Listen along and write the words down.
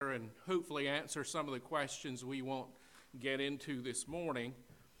hopefully answer some of the questions we won't get into this morning.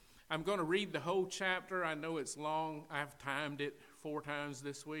 I'm going to read the whole chapter. I know it's long. I've timed it 4 times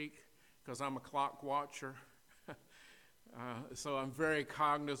this week because I'm a clock watcher. So I'm very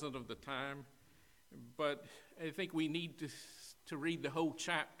cognizant of the time. But I think we need to read the whole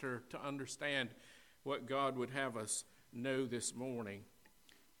chapter to understand what God would have us know this morning.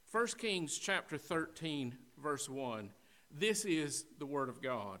 1 Kings chapter 13, verse 1. This is the word of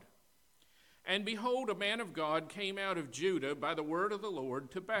God. And behold, a man of God came out of Judah by the word of the Lord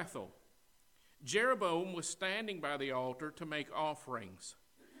to Bethel. Jeroboam was standing by the altar to make offerings.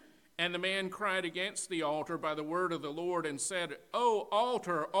 And the man cried against the altar by the word of the Lord and said, O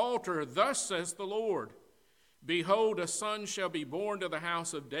altar, altar, thus says the Lord, behold, a son shall be born to the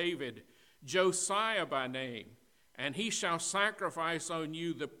house of David, Josiah by name, and he shall sacrifice on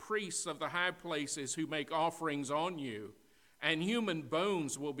you the priests of the high places who make offerings on you, and human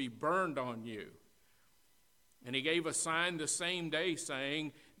bones will be burned on you. And he gave a sign the same day,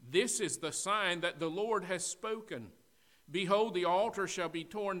 saying, This is the sign that the Lord has spoken. Behold, the altar shall be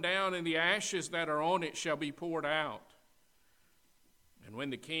torn down, and the ashes that are on it shall be poured out. And when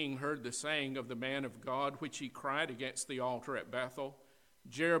the king heard the saying of the man of God, which he cried against the altar at Bethel,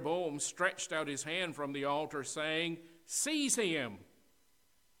 Jeroboam stretched out his hand from the altar, saying, Seize him!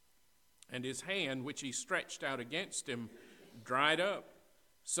 And his hand, which he stretched out against him, dried up,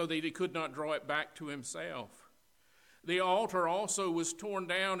 so that he could not draw it back to himself. The altar also was torn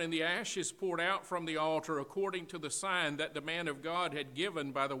down, and the ashes poured out from the altar, according to the sign that the man of God had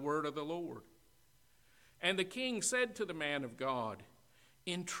given by the word of the Lord. And the king said to the man of God,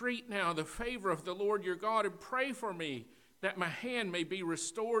 Entreat now the favor of the Lord your God, and pray for me, that my hand may be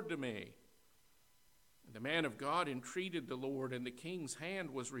restored to me. And the man of God entreated the Lord, and the king's hand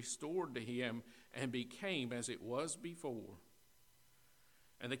was restored to him, and became as it was before.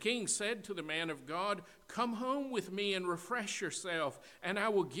 And the king said to the man of God, Come home with me and refresh yourself, and I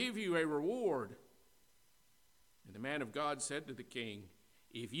will give you a reward. And the man of God said to the king,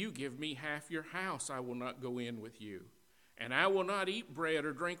 If you give me half your house, I will not go in with you. And I will not eat bread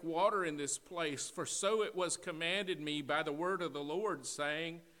or drink water in this place, for so it was commanded me by the word of the Lord,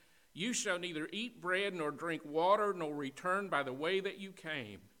 saying, You shall neither eat bread nor drink water, nor return by the way that you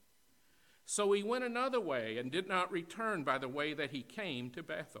came. So he went another way, and did not return by the way that he came to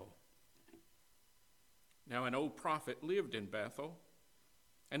Bethel. Now an old prophet lived in Bethel,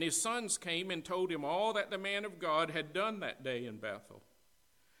 and his sons came and told him all that the man of God had done that day in Bethel.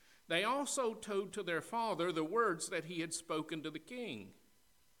 They also told to their father the words that he had spoken to the king.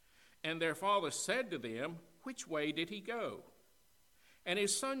 And their father said to them, Which way did he go? And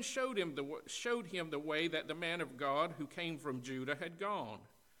his son showed him the way that the man of God who came from Judah had gone.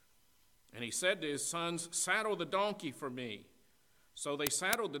 And he said to his sons, Saddle the donkey for me. So they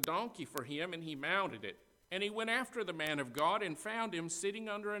saddled the donkey for him, and he mounted it. And he went after the man of God, and found him sitting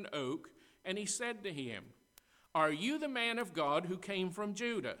under an oak. And he said to him, Are you the man of God who came from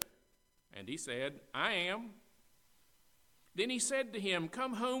Judah? And he said, I am. Then he said to him,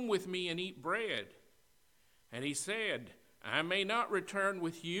 Come home with me and eat bread. And he said, I may not return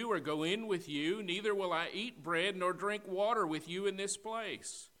with you or go in with you, neither will I eat bread nor drink water with you in this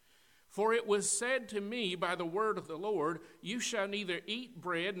place. For it was said to me by the word of the Lord, You shall neither eat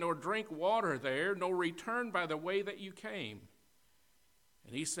bread nor drink water there, nor return by the way that you came.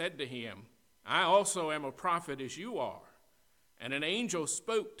 And he said to him, I also am a prophet as you are. And an angel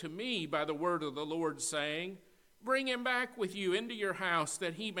spoke to me by the word of the Lord, saying, Bring him back with you into your house,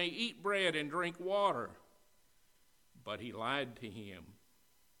 that he may eat bread and drink water. But he lied to him.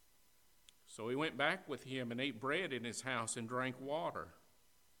 So he went back with him and ate bread in his house and drank water.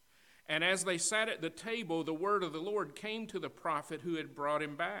 And as they sat at the table, the word of the Lord came to the prophet who had brought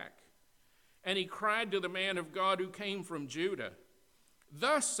him back. And he cried to the man of God who came from Judah,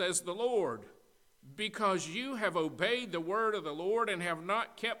 Thus says the Lord, Because you have obeyed the word of the Lord and have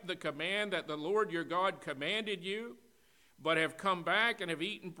not kept the command that the Lord your God commanded you, but have come back and have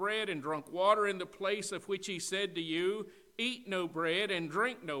eaten bread and drunk water in the place of which he said to you, Eat no bread and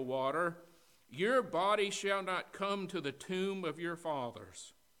drink no water, your body shall not come to the tomb of your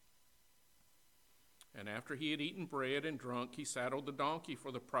fathers. And after he had eaten bread and drunk, he saddled the donkey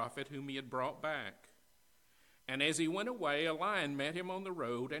for the prophet whom he had brought back. And as he went away, a lion met him on the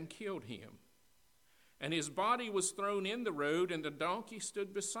road and killed him. And his body was thrown in the road, and the donkey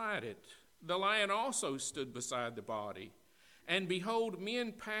stood beside it. The lion also stood beside the body. And behold,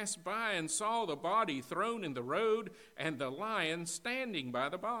 men passed by and saw the body thrown in the road, and the lion standing by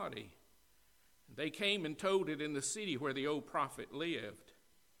the body. They came and told it in the city where the old prophet lived.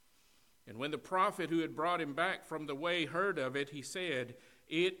 And when the prophet who had brought him back from the way heard of it, he said,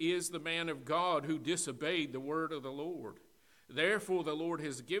 It is the man of God who disobeyed the word of the Lord. Therefore the Lord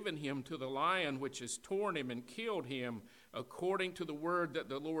has given him to the lion, which has torn him and killed him, according to the word that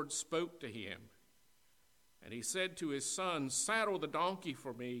the Lord spoke to him. And he said to his sons, Saddle the donkey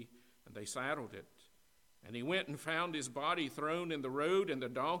for me. And they saddled it. And he went and found his body thrown in the road, and the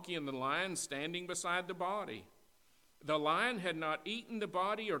donkey and the lion standing beside the body. The lion had not eaten the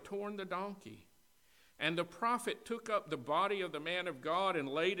body or torn the donkey. And the prophet took up the body of the man of God and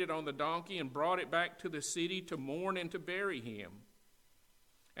laid it on the donkey and brought it back to the city to mourn and to bury him.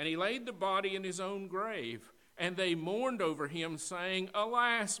 And he laid the body in his own grave, and they mourned over him, saying,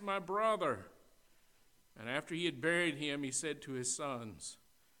 Alas, my brother! And after he had buried him, he said to his sons,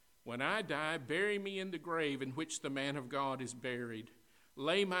 When I die, bury me in the grave in which the man of God is buried.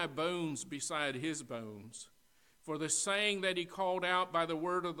 Lay my bones beside his bones. For the saying that he called out by the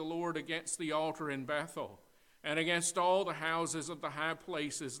word of the Lord against the altar in Bethel, and against all the houses of the high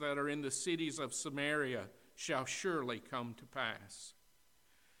places that are in the cities of Samaria, shall surely come to pass.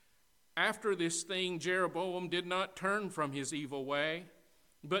 After this thing, Jeroboam did not turn from his evil way,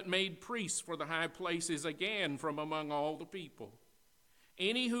 but made priests for the high places again from among all the people.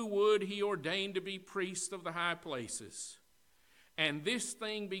 Any who would he ordained to be priests of the high places. And this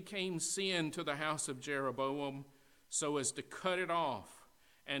thing became sin to the house of Jeroboam, so as to cut it off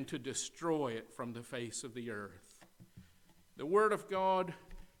and to destroy it from the face of the earth. The word of God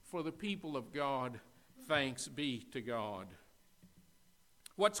for the people of God. Thanks be to God.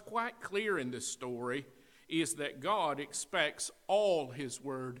 What's quite clear in this story is that God expects all his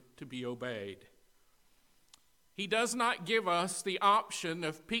word to be obeyed. He does not give us the option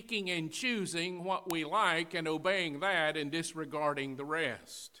of picking and choosing what we like and obeying that and disregarding the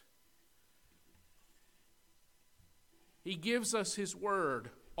rest. He gives us his word,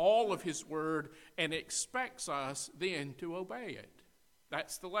 all of his word, and expects us then to obey it.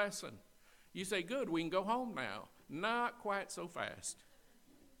 That's the lesson. You say, good, we can go home now. Not quite so fast.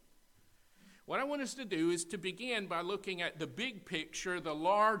 What I want us to do is to begin by looking at the big picture, the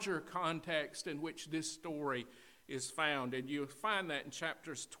larger context in which this story is found. And you'll find that in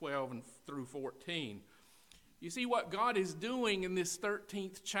chapters 12 and through 14. You see, what God is doing in this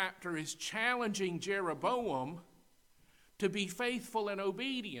 13th chapter is challenging Jeroboam to be faithful and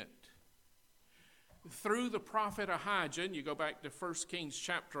obedient. Through the prophet Ahijah, and you go back to 1 Kings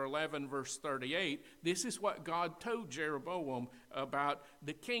chapter 11, verse 38, this is what God told Jeroboam about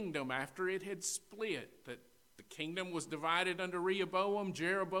the kingdom after it had split. That the kingdom was divided under Rehoboam.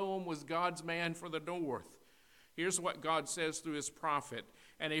 Jeroboam was God's man for the north. Here's what God says through his prophet.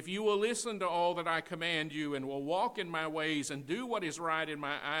 And if you will listen to all that I command you and will walk in my ways and do what is right in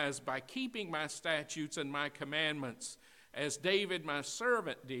my eyes by keeping my statutes and my commandments, as David my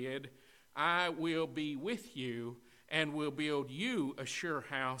servant did, I will be with you and will build you a sure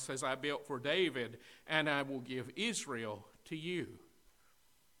house as I built for David, and I will give Israel to you.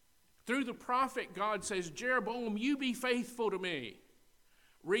 Through the prophet, God says, Jeroboam, you be faithful to me.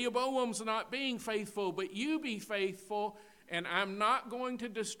 Rehoboam's not being faithful, but you be faithful, and I'm not going to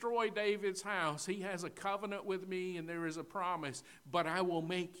destroy David's house. He has a covenant with me, and there is a promise, but I will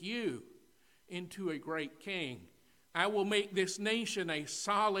make you into a great king. I will make this nation a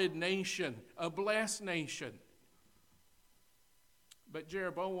solid nation, a blessed nation. But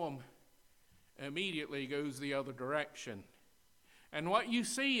Jeroboam immediately goes the other direction. And what you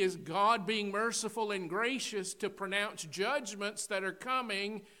see is God being merciful and gracious to pronounce judgments that are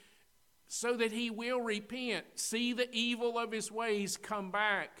coming so that he will repent, see the evil of his ways, come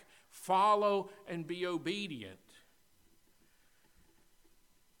back, follow, and be obedient.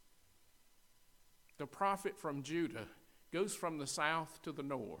 The prophet from Judah goes from the south to the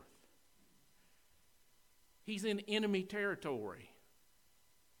north. He's in enemy territory.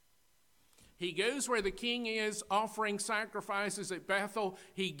 He goes where the king is offering sacrifices at Bethel.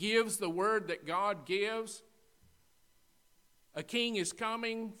 He gives the word that God gives. A king is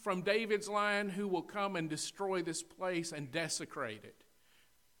coming from David's line who will come and destroy this place and desecrate it.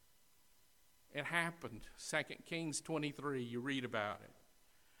 It happened. 2 Kings 23, you read about it.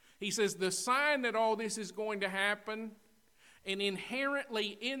 He says the sign that all this is going to happen, and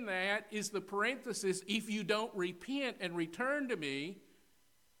inherently in that is the parenthesis, if you don't repent and return to me,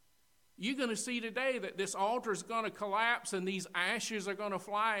 you're going to see today that this altar is going to collapse and these ashes are going to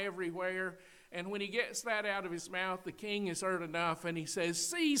fly everywhere. And when he gets that out of his mouth, the king has heard enough and he says,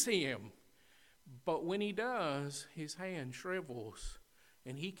 seize him. But when he does, his hand shrivels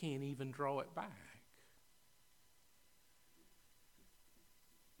and he can't even draw it back.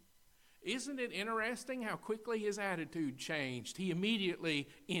 Isn't it interesting how quickly his attitude changed? He immediately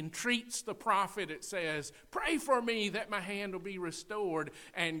entreats the prophet. It says, pray for me that my hand will be restored.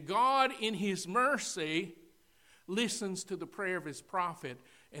 And God, in his mercy, listens to the prayer of his prophet,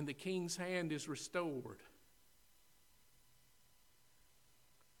 and the king's hand is restored.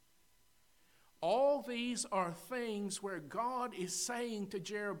 All these are things where God is saying to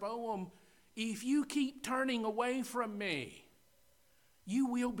Jeroboam, if you keep turning away from me, you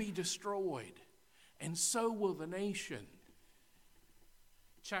will be destroyed, and so will the nation.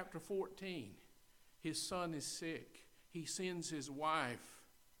 Chapter 14, his son is sick. He sends his wife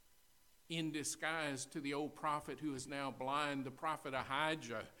in disguise to the old prophet who is now blind, the prophet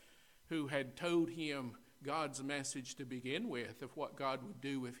Ahijah, who had told him God's message to begin with of what God would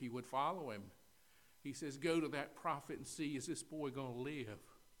do if he would follow him. He says, go to that prophet and see, is this boy going to live?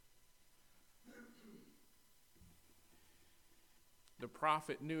 The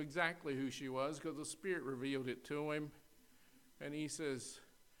prophet knew exactly who she was because the Spirit revealed it to him. And he says,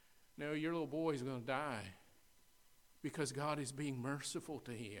 no, your little boy is going to die because God is being merciful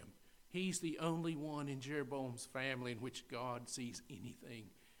to him. He's the only one in Jeroboam's family in which God sees anything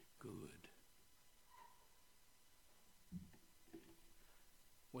good.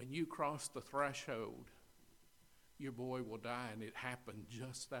 When you cross the threshold, your boy will die, and it happened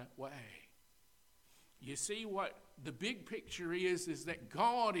just that way. You see what the big picture is that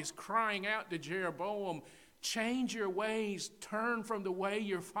God is crying out to Jeroboam, change your ways, turn from the way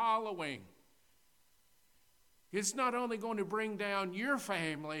you're following. It's not only going to bring down your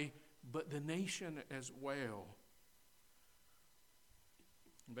family, but the nation as well.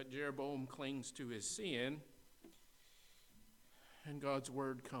 But Jeroboam clings to his sin, and God's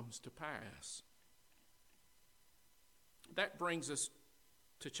word comes to pass. That brings us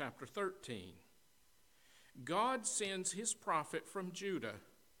to chapter 13. God sends his prophet from Judah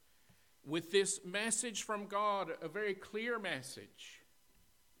with this message from God, a very clear message.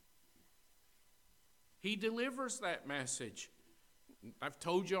 He delivers that message. I've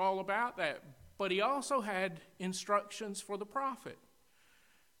told you all about that, but he also had instructions for the prophet.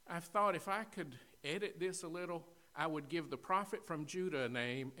 I've thought if I could edit this a little, I would give the prophet from Judah a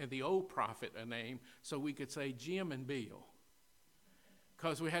name and the old prophet a name so we could say Jim and Bill.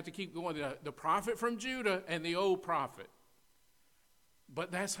 Because we had to keep going, the prophet from Judah and the old prophet.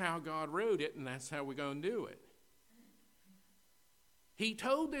 But that's how God wrote it, and that's how we're going to do it. He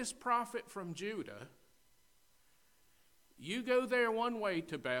told this prophet from Judah, you go there one way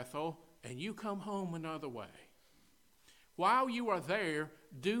to Bethel, and you come home another way. While you are there,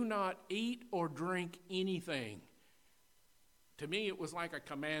 do not eat or drink anything. To me, it was like a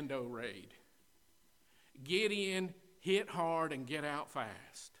commando raid. Get in, hit hard, and get out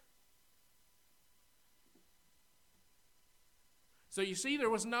fast. So you see, there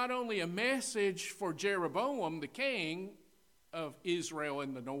was not only a message for Jeroboam, the king of Israel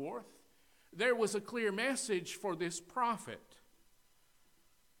in the north, there was a clear message for this prophet.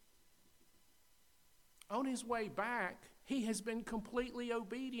 On his way back, he has been completely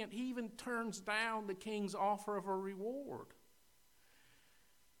obedient. He even turns down the king's offer of a reward.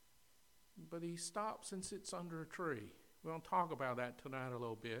 But he stops and sits under a tree. We're going to talk about that tonight a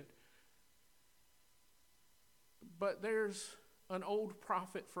little bit. But there's an old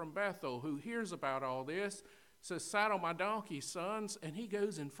prophet from Bethel who hears about all this, says, saddle my donkey, sons, and he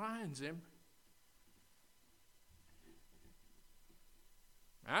goes and finds him.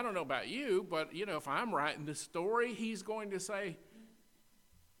 I don't know about you, but, if I'm writing the story, he's going to say,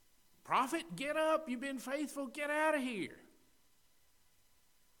 prophet, get up, you've been faithful, get out of here.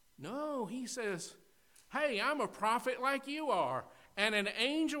 No, he says, hey, I'm a prophet like you are, and an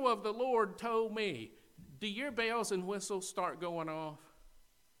angel of the Lord told me. Do your bells and whistles start going off?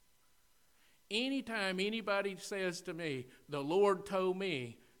 Anytime anybody says to me, the Lord told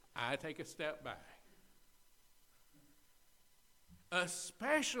me, I take a step back.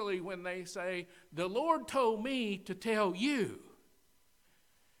 Especially when they say, the Lord told me to tell you.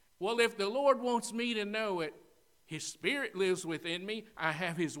 Well, if the Lord wants me to know it, his Spirit lives within me. I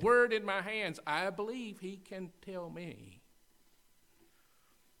have his word in my hands. I believe he can tell me.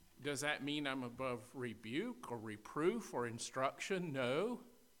 Does that mean I'm above rebuke or reproof or instruction? No.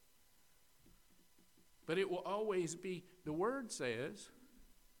 But it will always be, the word says,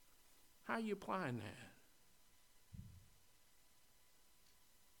 how are you applying that?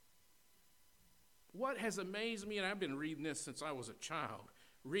 What has amazed me, and I've been reading this since I was a child,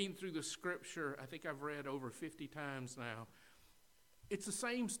 reading through the scripture, I think I've read over 50 times now. It's the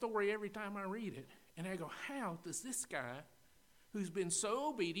same story every time I read it. And I go, how does this guy, who's been so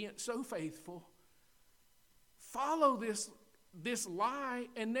obedient, so faithful, follow this this lie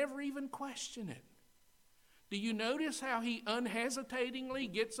and never even question it. Do you notice how he unhesitatingly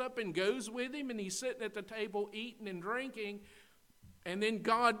gets up and goes with him, and he's sitting at the table eating and drinking, and then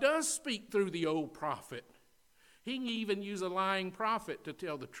God does speak through the old prophet. He can even use a lying prophet to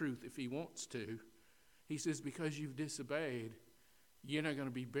tell the truth if he wants to. He says, because you've disobeyed, you're not going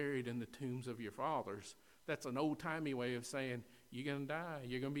to be buried in the tombs of your fathers. That's an old-timey way of saying you're going to die,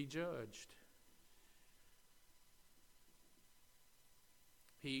 you're going to be judged.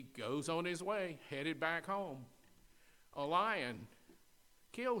 He goes on his way, headed back home. A lion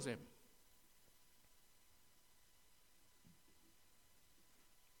kills him.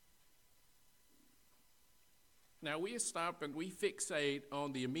 Now we stop and we fixate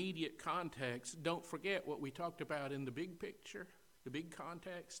on the immediate context. Don't forget what we talked about in the big picture, the big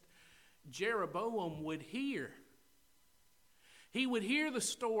context. Jeroboam would hear. He would hear the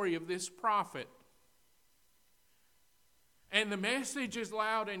story of this prophet. And the message is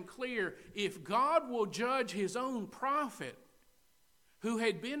loud and clear. If God will judge his own prophet, who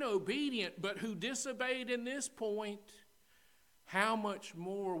had been obedient but who disobeyed in this point, how much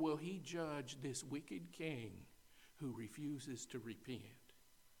more will he judge this wicked king who refuses to repent?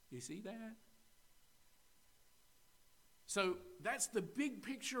 You see that? So that's the big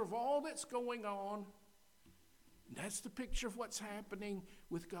picture of all that's going on. That's the picture of what's happening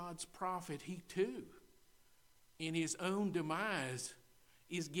with God's prophet. He too, in his own demise,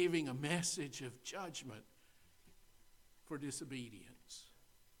 is giving a message of judgment for disobedience.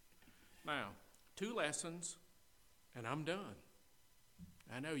 Now, 2 lessons, and I'm done.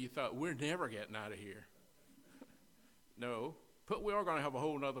 I know you thought, we're never getting out of here. No, but we are going to have a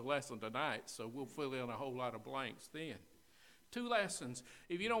whole other lesson tonight, so we'll fill in a whole lot of blanks then. 2 lessons.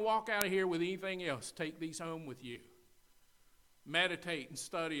 If you don't walk out of here with anything else, take these home with you. Meditate and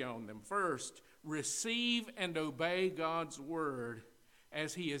study on them. First, receive and obey God's word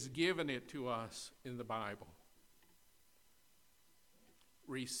as he has given it to us in the Bible.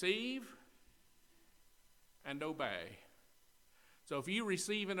 Receive and obey. So if you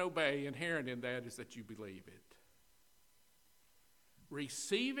receive and obey, inherent in that is that you believe it.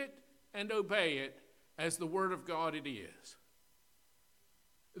 Receive it and obey it as the word of God it is.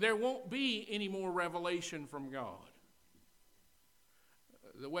 There won't be any more revelation from God.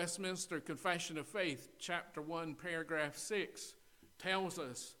 The Westminster Confession of Faith, chapter 1, paragraph 6, tells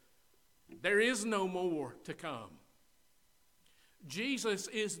us there is no more to come. Jesus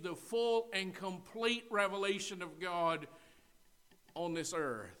is the full and complete revelation of God on this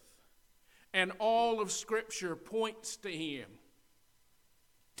earth. And all of Scripture points to him,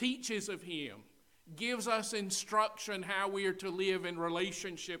 teaches of him, gives us instruction how we are to live in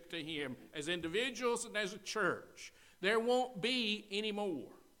relationship to him as individuals and as a church. There won't be any more.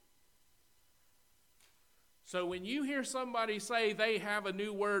 So when you hear somebody say they have a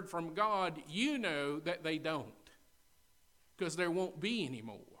new word from God, you know that they don't, because there won't be any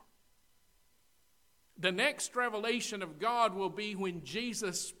more. The next revelation of God will be when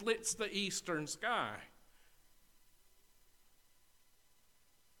Jesus splits the eastern sky.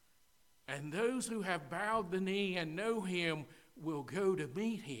 And those who have bowed the knee and know him will go to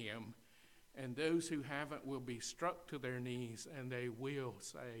meet him. And those who haven't will be struck to their knees and they will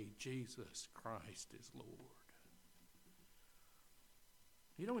say, Jesus Christ is Lord.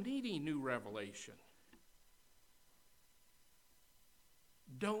 You don't need any new revelation.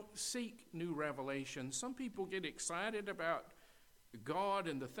 Don't seek new revelation. Some people get excited about God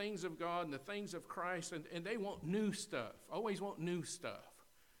and the things of God and the things of Christ, and they want new stuff, always want new stuff.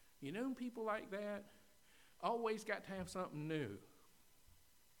 You know people like that? Always got to have something new.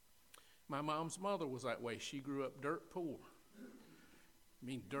 My mom's mother was that way. She grew up dirt poor. I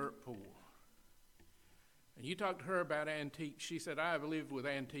mean, dirt poor. And you talk to her about antiques, she said, I've lived with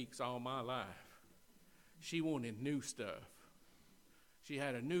antiques all my life. She wanted new stuff. She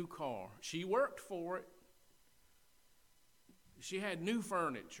had a new car. She worked for it. She had new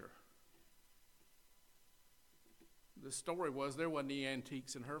furniture. The story was there wasn't any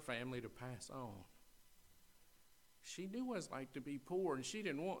antiques in her family to pass on. She knew what it was like to be poor, and she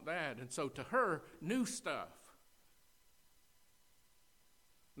didn't want that. And so to her, new stuff.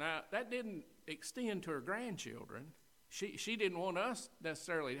 Now, that didn't extend to her grandchildren. She didn't want us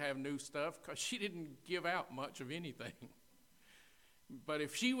necessarily to have new stuff because she didn't give out much of anything. But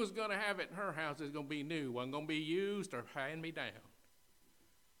if she was going to have it in her house, it was going to be new. It wasn't going to be used or hand-me-down.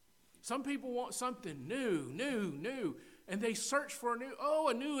 Some people want something new, and they search for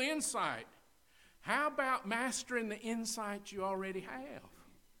a new insight. How about mastering the insight you already have?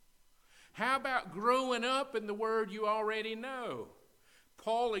 How about growing up in the Word you already know?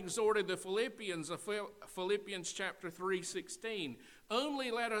 Paul exhorted the Philippians, Philippians chapter 3:16,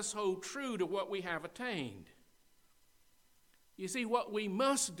 only let us hold true to what we have attained. You see, what we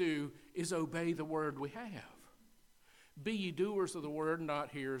must do is obey the word we have. Be ye doers of the word,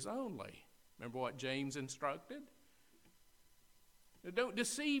 not hearers only. Remember what James instructed? Don't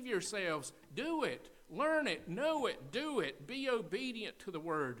deceive yourselves. Do it. Learn it. Know it. Do it. Be obedient to the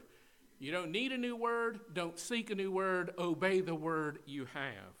word. You don't need a new word. Don't seek a new word. Obey the word you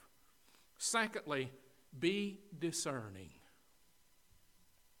have. Secondly, be discerning.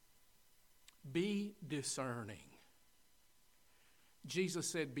 Be discerning. Jesus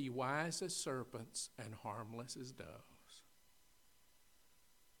said, be wise as serpents and harmless as doves.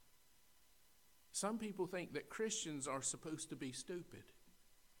 Some people think that Christians are supposed to be stupid.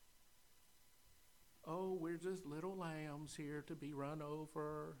 Oh, we're just little lambs here to be run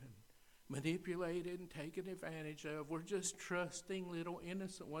over and manipulated and taken advantage of. We're just trusting little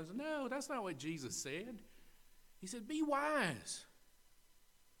innocent ones. No, that's not what Jesus said. He said, be wise.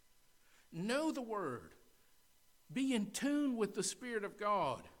 Know the word. Be in tune with the Spirit of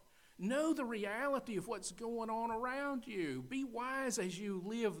God. Know the reality of what's going on around you. Be wise as you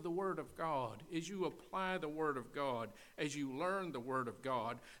live the Word of God, as you apply the Word of God, as you learn the Word of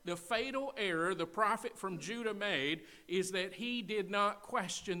God. The fatal error the prophet from Judah made is that he did not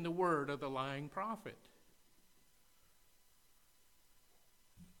question the word of the lying prophet.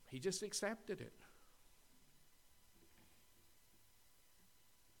 He just accepted it.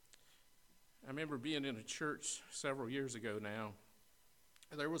 I remember being in a church several years ago now.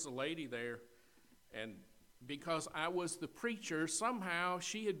 There was a lady there, and because I was the preacher, somehow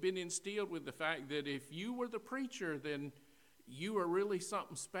she had been instilled with the fact that if you were the preacher, then you were really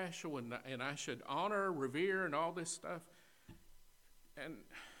something special, and I should honor, revere, and all this stuff. And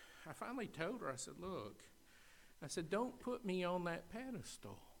I finally told her, I said, look, I said, don't put me on that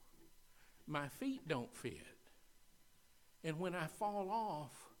pedestal. My feet don't fit. And when I fall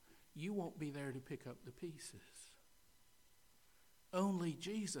off, you won't be there to pick up the pieces. Only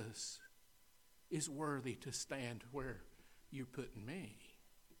Jesus is worthy to stand where you're putting me.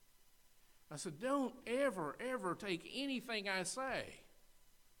 I said, don't ever, ever take anything I say.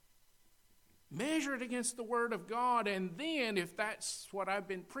 Measure it against the Word of God, and then if that's what I've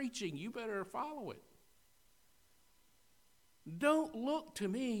been preaching, you better follow it. Don't look to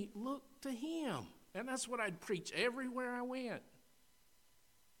me, look to Him. And that's what I'd preach everywhere I went.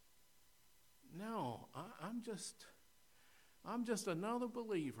 No, I'm just another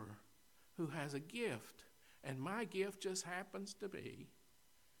believer who has a gift, and my gift just happens to be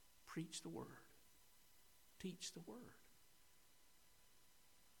preach the word, teach the word.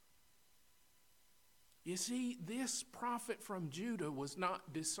 You see, this prophet from Judah was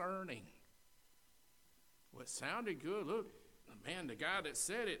not discerning. Well, it sounded good. Look, man, the guy that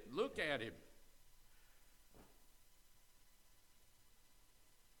said it, look at him.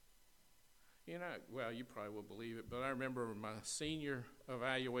 You know, well, you probably will believe it, but I remember my senior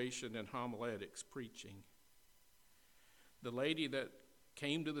evaluation in homiletics preaching. The lady that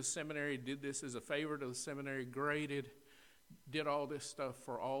came to the seminary, did this as a favor to the seminary, graded, did all this stuff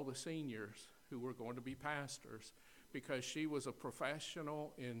for all the seniors who were going to be pastors because she was a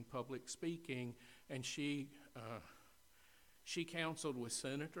professional in public speaking, and she counseled with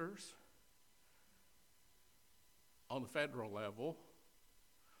senators on the federal level,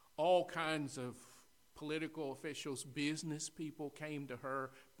 all kinds of political officials, business people came to her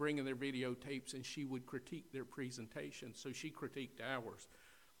bringing their videotapes, and she would critique their presentations. So she critiqued ours.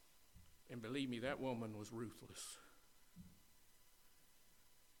 And believe me, that woman was ruthless.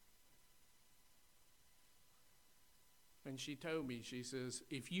 And she told me, she says,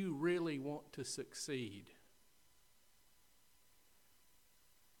 if you really want to succeed,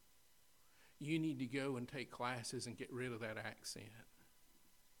 you need to go and take classes and get rid of that accent.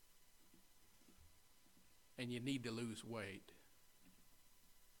 And you need to lose weight.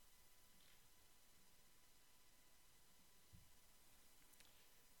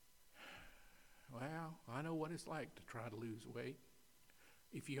 Well, I know what it's like to try to lose weight.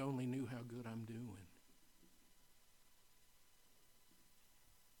 If you only knew how good I'm doing.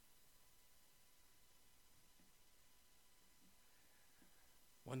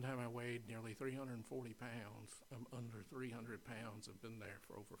 One time I weighed nearly 340 pounds. I'm under 300 pounds. I've been there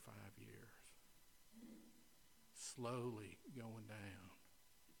for over 5 years. Slowly going down.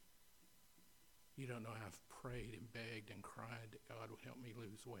 You don't know how I've prayed and begged and cried that God would help me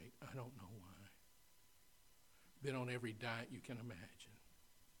lose weight. I don't know why. Been on every diet you can imagine.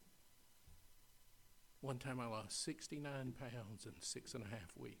 One time I lost 69 pounds in 6.5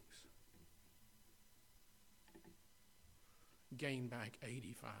 weeks. gain back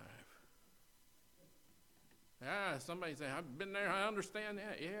 85. Somebody say, I've been there, I understand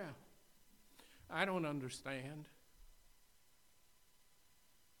that. Yeah. I don't understand.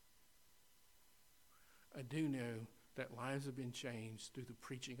 I do know that lives have been changed through the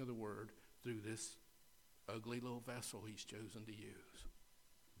preaching of the word, through this ugly little vessel he's chosen to use,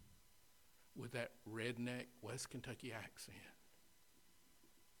 with that redneck West Kentucky accent.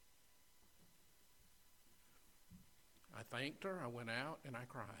 I thanked her, I went out, and I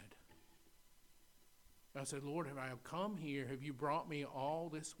cried. I said, Lord, have I come here? Have you brought me all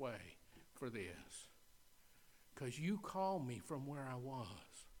this way for this? Because you called me from where I was,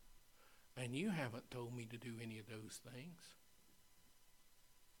 and you haven't told me to do any of those things.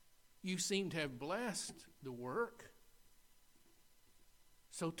 You seem to have blessed the work.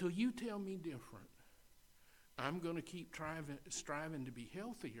 So till you tell me different, I'm going to keep striving to be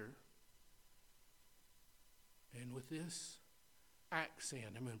healthier. And with this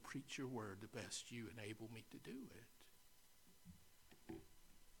accent, I'm going to preach your word the best you enable me to do it.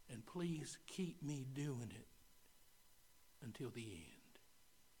 And please keep me doing it until the end.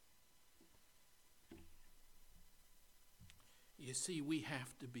 You see, we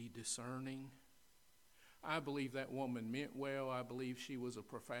have to be discerning. I believe that woman meant well. I believe she was a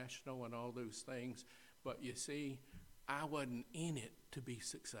professional and all those things. But you see, I wasn't in it to be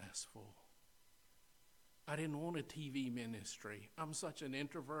successful. I didn't want a TV ministry. I'm such an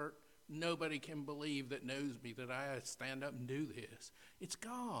introvert. Nobody can believe that knows me that I stand up and do this. It's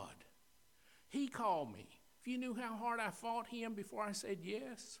God. He called me. If you knew how hard I fought him before I said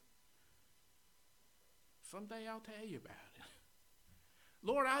yes, someday I'll tell you about it.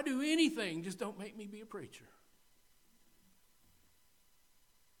 Lord, I'll do anything, just don't make me be a preacher.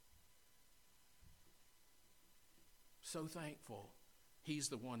 So thankful he's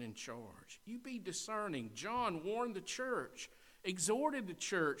the one in charge. You be discerning. John warned the church, exhorted the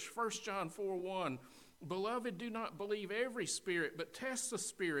church, 1 John 4:1. Beloved, do not believe every spirit, but test the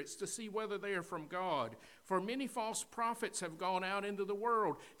spirits to see whether they are from God. For many false prophets have gone out into the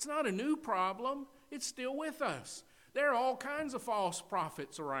world. It's not a new problem. It's still with us. There are all kinds of false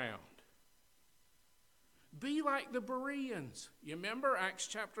prophets around. Be like the Bereans. You remember Acts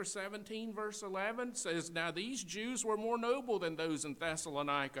chapter 17, verse 11 says, Now these Jews were more noble than those in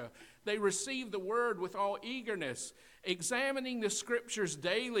Thessalonica. They received the word with all eagerness, examining the scriptures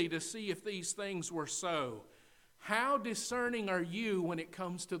daily to see if these things were so. How discerning are you when it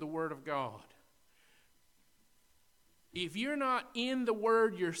comes to the word of God? If you're not in the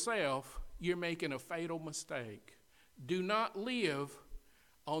word yourself, you're making a fatal mistake. Do not live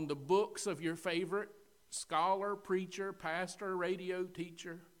on the books of your favorite scholar, preacher, pastor, radio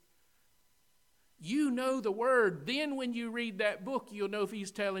teacher. You know the word. Then when you read that book, you'll know if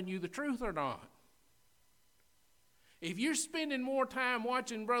he's telling you the truth or not. If you're spending more time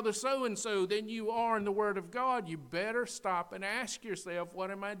watching Brother so-and-so than you are in the Word of God, you better stop and ask yourself, what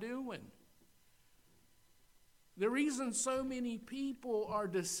am I doing? The reason so many people are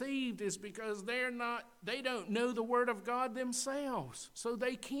deceived is because they don't know the Word of God themselves, so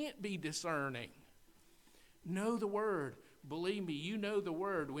they can't be discerning. Know the Word. Believe me, you know the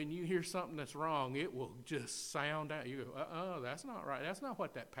Word. When you hear something that's wrong, it will just sound out. You go, that's not right. That's not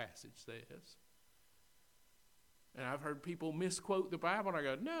what that passage says. And I've heard people misquote the Bible, and I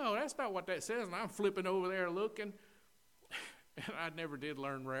go, no, that's not what that says. And I'm flipping over there looking, and I never did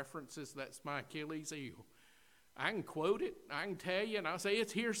learn references. That's my Achilles heel. I can quote it, I can tell you, and I'll say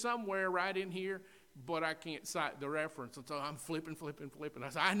it's here somewhere, right in here, but I can't cite the reference. And so I'm flipping. I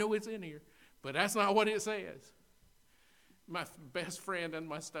say, I know it's in here, but that's not what it says. My best friend in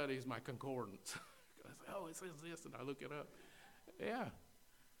my study is my concordance. I say, it says this, and I look it up. Yeah.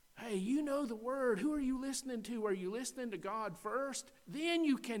 Hey, you know the Word. Who are you listening to? Are you listening to God first? Then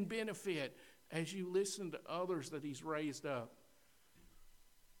you can benefit as you listen to others that He's raised up.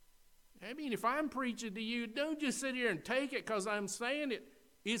 I mean, if I'm preaching to you, don't just sit here and take it because I'm saying it.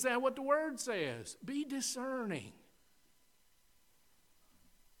 Is that what the Word says? Be discerning.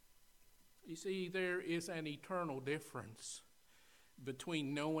 You see, there is an eternal difference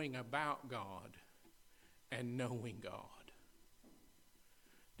between knowing about God and knowing God.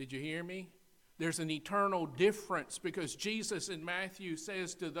 Did you hear me? There's an eternal difference because Jesus in Matthew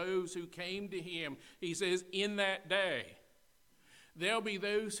says to those who came to Him, He says, in that day, there'll be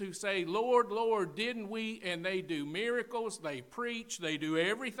those who say, Lord, Lord, didn't we? And they do miracles, they preach, they do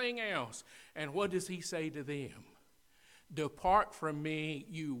everything else. And what does He say to them? Depart from me,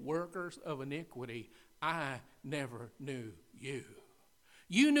 you workers of iniquity. I never knew you.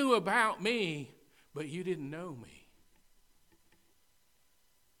 You knew about me, but you didn't know me.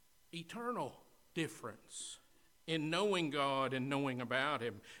 Eternal difference In knowing God and knowing about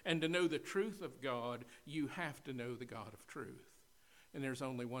him, and to know the truth of God, you have to know the God of truth. And there's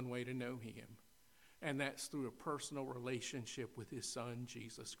only one way to know him, and that's through a personal relationship with his Son,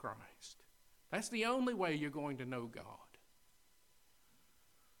 Jesus Christ. That's the only way you're going to know God.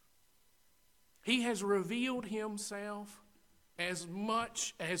 He has revealed himself as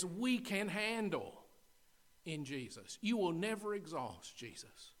much as we can handle in Jesus. You will never exhaust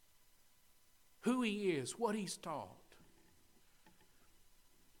Jesus. Who he is, what he's taught.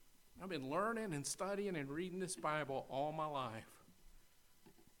 I've been learning and studying and reading this Bible all my life.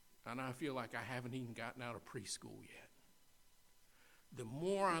 And I feel like I haven't even gotten out of preschool yet. The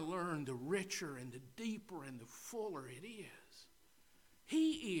more I learn, the richer and the deeper and the fuller it is.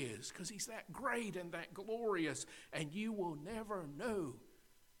 He is, because he's that great and that glorious. And you will never know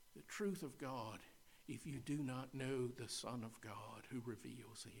the truth of God if you do not know the Son of God who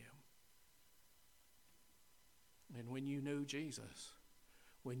reveals him. And when you know Jesus,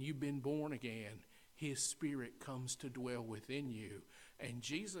 when you've been born again, his Spirit comes to dwell within you. And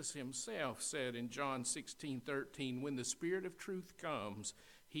Jesus himself said in John 16:13, when the Spirit of truth comes,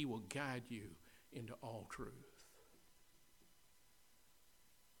 he will guide you into all truth.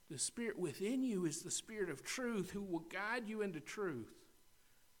 The Spirit within you is the Spirit of truth who will guide you into truth.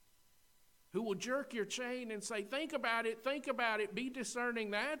 Who will jerk your chain and say, think about it, be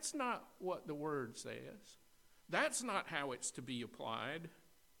discerning. That's not what the Word says. That's not how it's to be applied.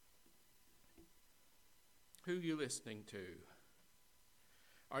 Who are you listening to?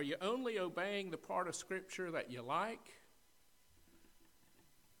 Are you only obeying the part of Scripture that you like?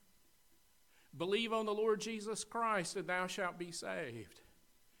 Believe on the Lord Jesus Christ and thou shalt be saved.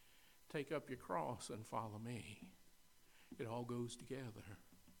 Take up your cross and follow me. It all goes together.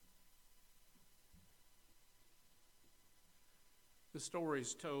 The story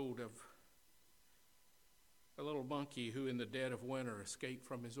is told of a little monkey who in the dead of winter escaped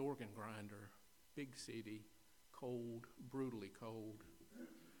from his organ grinder. Big city, cold, brutally cold.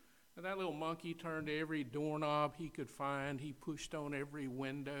 And that little monkey turned every doorknob he could find. He pushed on every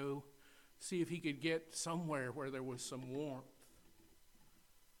window, see if he could get somewhere where there was some warmth.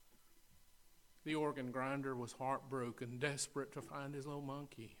 The organ grinder was heartbroken, desperate to find his little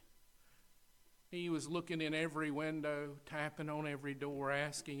monkey. He was looking in every window, tapping on every door,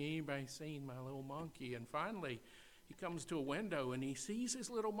 asking, anybody seen my little monkey? And finally, he comes to a window and he sees his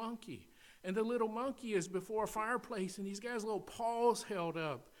little monkey. And the little monkey is before a fireplace and he's got his little paws held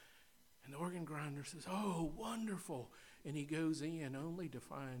up. And the organ grinder says, oh, wonderful. And he goes in only to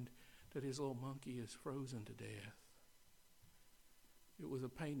find that his little monkey is frozen to death. It was a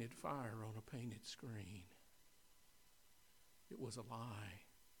painted fire on a painted screen. It was a lie.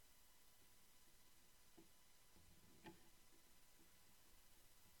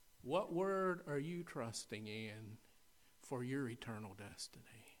 What word are you trusting in for your eternal destiny?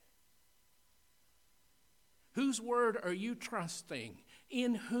 Whose word are you trusting?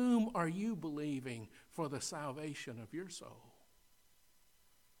 In whom are you believing for the salvation of your soul?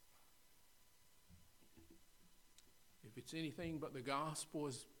 If it's anything but the gospel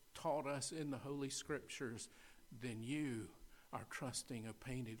as taught us in the Holy Scriptures, then you are trusting a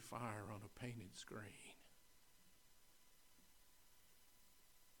painted fire on a painted screen.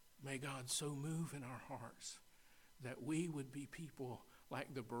 May God so move in our hearts that we would be people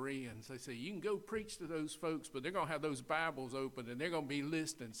like the Bereans. They say, you can go preach to those folks, but they're going to have those Bibles open and they're going to be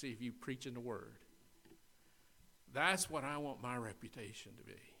listening, see if you're preaching the Word. That's what I want my reputation to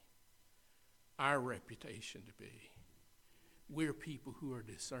be. Our reputation to be. We're people who are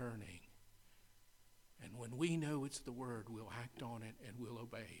discerning. And when we know it's the Word, we'll act on it and we'll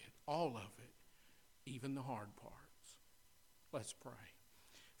obey it. All of it, even the hard parts. Let's pray.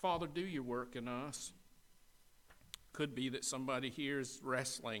 Father, do your work in us. Could be that somebody here is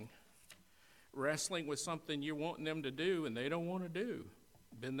wrestling with something you're wanting them to do and they don't want to do.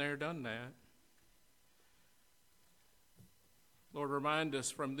 Been there, done that. Lord, remind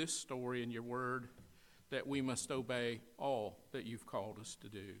us from this story in your word that we must obey all that you've called us to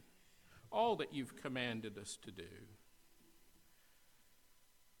do, all that you've commanded us to do.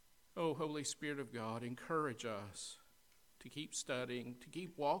 Oh, Holy Spirit of God, encourage us to keep studying, to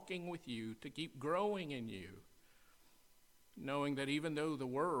keep walking with you, to keep growing in you, knowing that even though the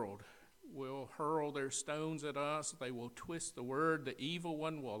world will hurl their stones at us, they will twist the word, the evil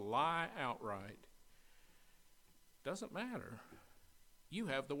one will lie outright. Doesn't matter. You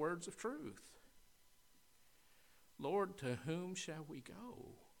have the words of truth. Lord, to whom shall we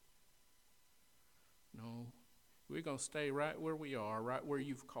go? No, we're going to stay right where we are, right where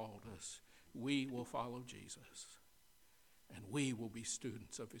you've called us. We will follow Jesus. And we will be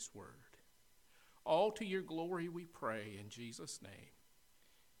students of his word. All to your glory we pray in Jesus' name.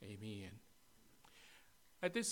 Amen. At this